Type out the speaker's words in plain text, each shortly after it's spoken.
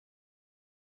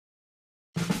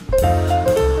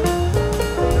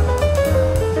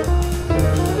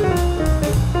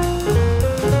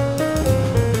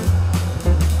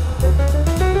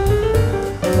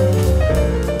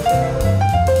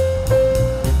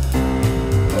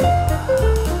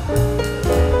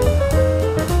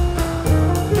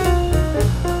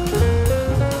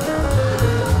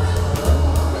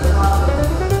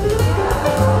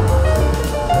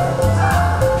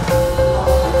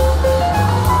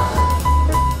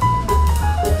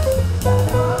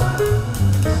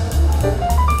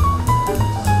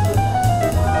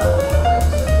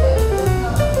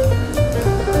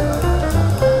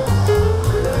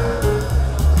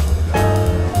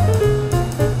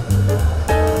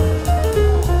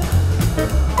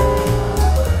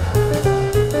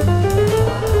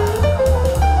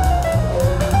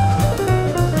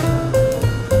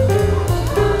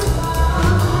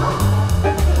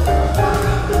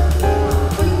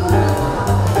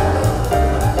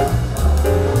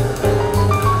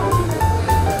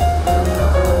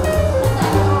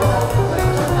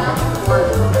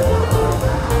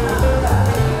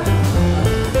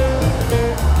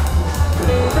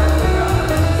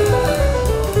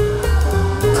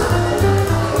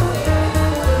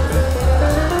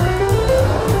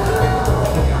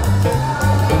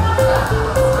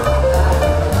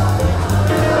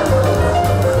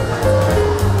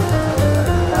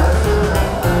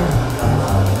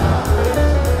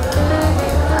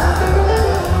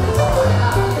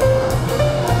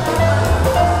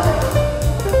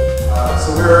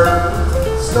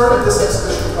started this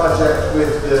exhibition project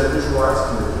with the visual arts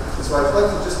community. And so I'd like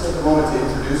to just take a moment to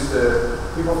introduce the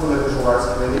people from the visual arts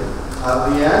community.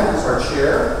 Leanne, who's our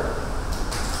chair.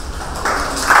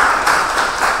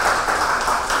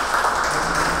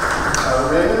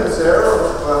 Ramin, who's there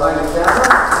behind the camera.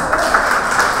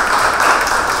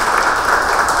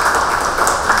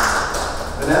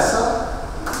 Vanessa.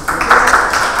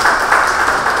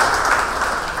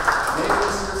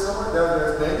 Megan's here somewhere. Down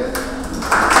there's Megan.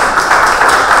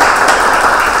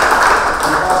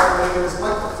 And following Megan is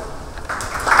Michael.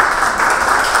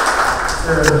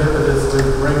 Serendipitous to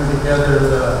bring together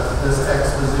this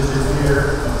exposition here,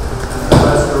 and the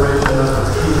restoration of the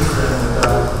piece, and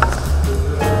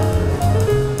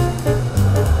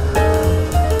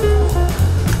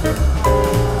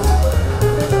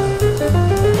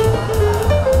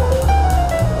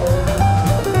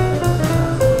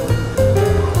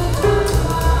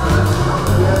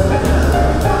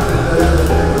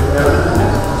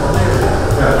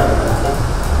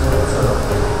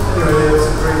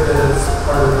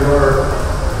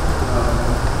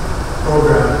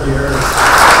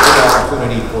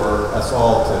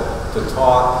to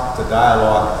talk, to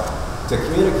dialogue, to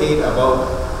communicate about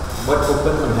what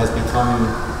Coquitlam has become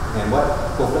and what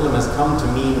Coquitlam has come to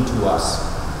mean to us.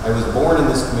 I was born in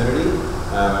this community.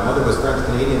 My mother was French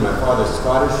Canadian, my father's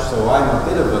Scottish, so I'm a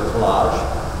bit of a collage.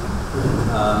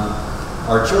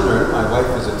 Our children, my wife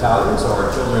is Italian, so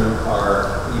our children are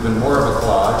even more of a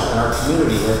collage, and our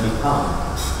community has become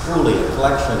truly a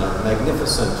collection of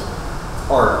magnificent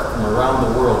art from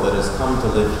around the world that has come to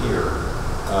live here.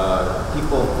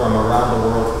 People from around the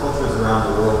world, cultures around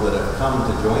the world that have come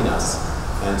to join us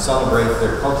and celebrate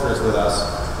their cultures with us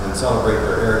and celebrate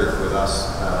their heritage with us.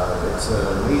 It's an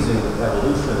amazing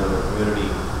evolution of a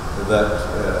community that,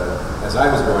 as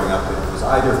I was growing up, it was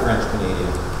either French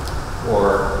Canadian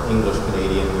or English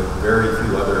Canadian with very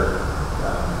few other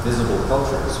visible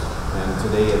cultures. And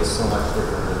today it's so much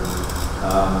different.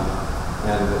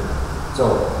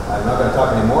 So I'm not going to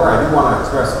talk anymore. I do want to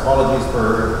express apologies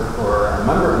for a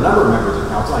number of members of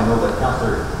council. I know that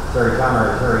Councillor Terry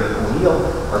Connor and Terry O'Neill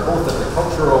are both at the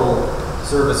Cultural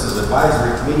Services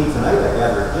Advisory Committee tonight. I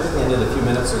gather it just ended a few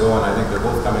minutes ago, and I think they're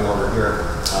both coming over here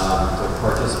to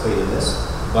participate in this.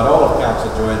 But all of council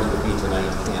joins with me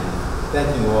tonight, and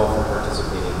thanking you all for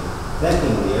participating.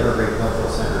 Thanking the Ourgreen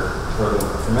Cultural Centre for the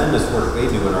tremendous work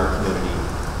they do in our community.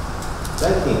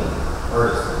 Thanking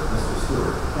artist Mr.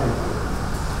 Stewart. Thank you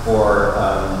for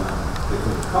the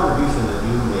contribution that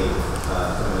you made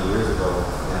so many years ago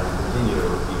and continue to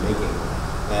be making.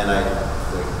 And I,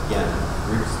 again,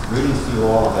 greetings to you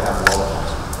all on behalf of all of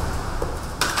us.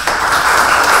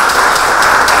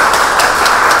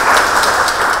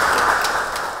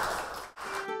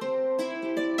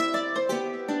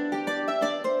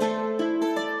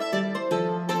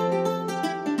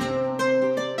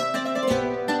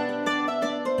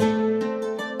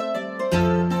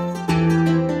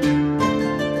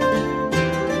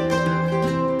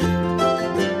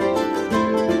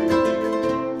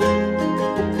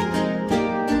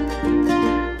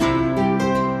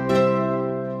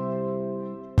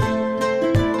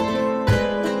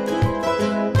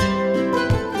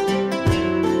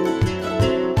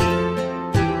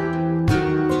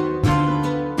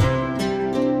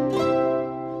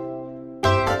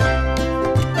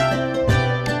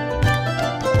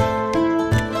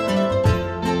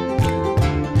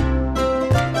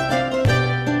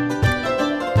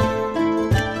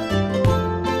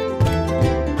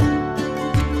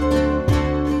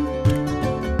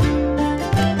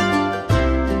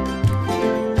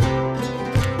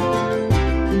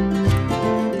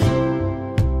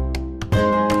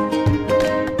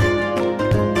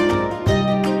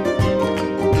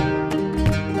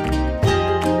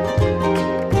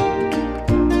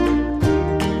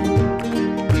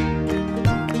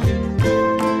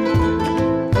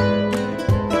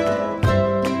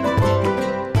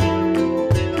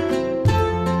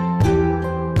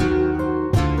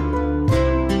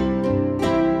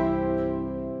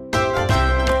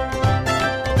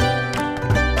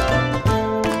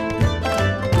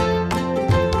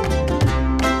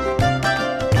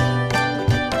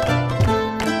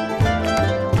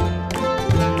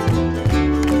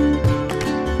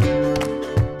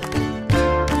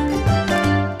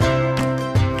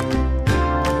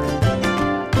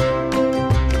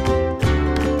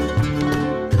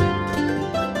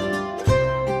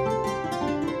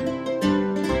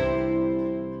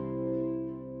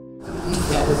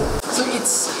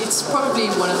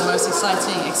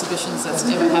 exciting exhibitions that's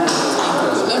ever happened in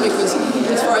Coquitlam, because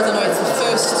as far as I know, it's the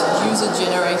first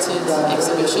user-generated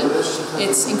exhibition.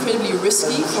 It's incredibly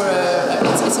risky for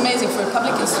it's amazing for a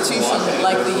public institution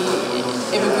like the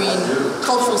Evergreen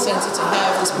Cultural Centre to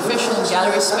have this professional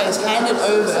gallery space handed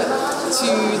over to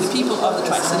the people of the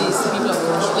Tri-Cities, the people of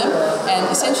Coquitlam, and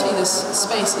essentially this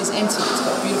space is empty. It's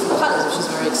got beautiful colours, which is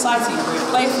very exciting and very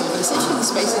playful, but essentially the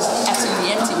space is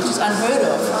absolutely empty, which is unheard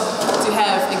of to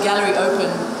have a gallery open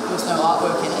with no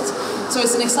artwork in it. So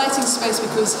it's an exciting space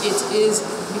because it is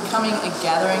becoming a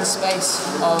gathering space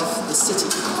of the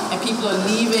city, and people are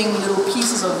leaving little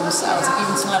pieces of themselves. And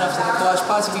even tonight after the Collage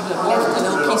Party, people have left a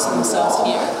little piece of themselves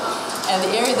here. And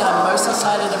the area that I'm most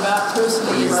excited about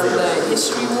personally is the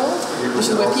history wall, which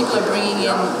is where people are bringing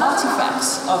in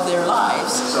artifacts of their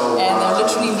lives, and they're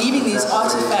literally leaving these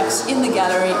artifacts in the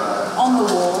gallery on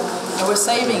the wall, and we're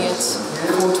saving it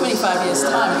for 25 years'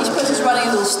 time. Each person's writing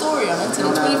a little story on it, and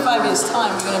in 25 years'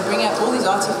 time, we're going to bring out all these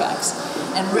artifacts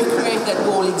and recreate that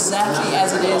wall exactly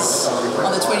as it is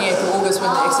on the 28th of August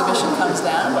when the exhibition comes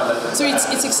down. So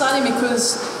it's exciting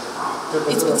because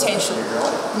it's potential.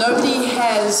 Nobody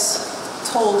has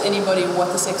told anybody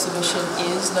what this exhibition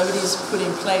is. Nobody's put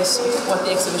in place what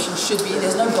the exhibition should be.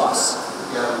 There's no boss.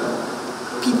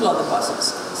 People are the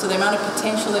bosses. So the amount of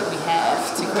potential that we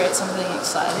have to create something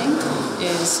exciting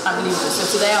is unbelievable.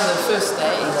 So today on the first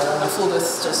day, I'm full with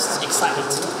just excitement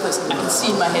because I can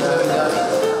see in my head where we're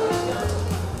going.